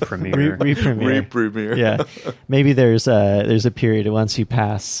 Re-premiere. Re-premiere. Yeah. Maybe there's a period once you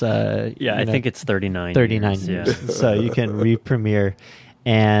pass. I think it's 39 years. Yeah. So you can re-premiere.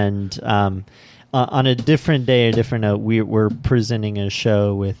 And on a different day, a different note, we're presenting a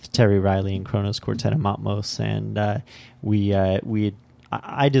show with Terry Riley and Kronos Quartet of Matmos, and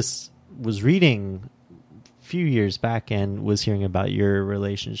I just was reading a few years back and was hearing about your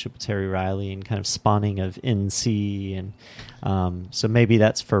relationship with Terry Riley and kind of spawning of NC, and so maybe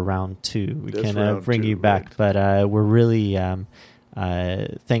that's for round 2. We can bring you back, right. But we're really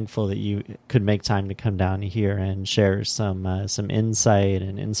thankful that you could make time to come down here and share some insight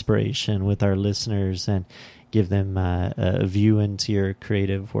and inspiration with our listeners and give them a view into your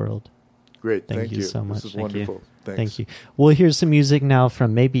creative world. Great, thank you so much. This is wonderful. Thanks. Thank you. Well, here's some music now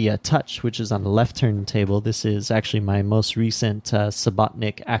from maybe a Touch, which is on the left turntable. This is actually my most recent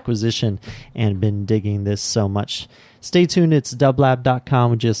Subotnick acquisition, and been digging this so much. Stay tuned. It's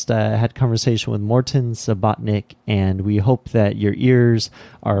dublab.com. We just had conversation with Morton Subotnick, and we hope that your ears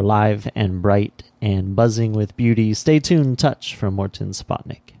are live and bright and buzzing with beauty. Stay tuned. Touch from Morton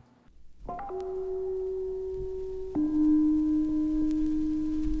Subotnick.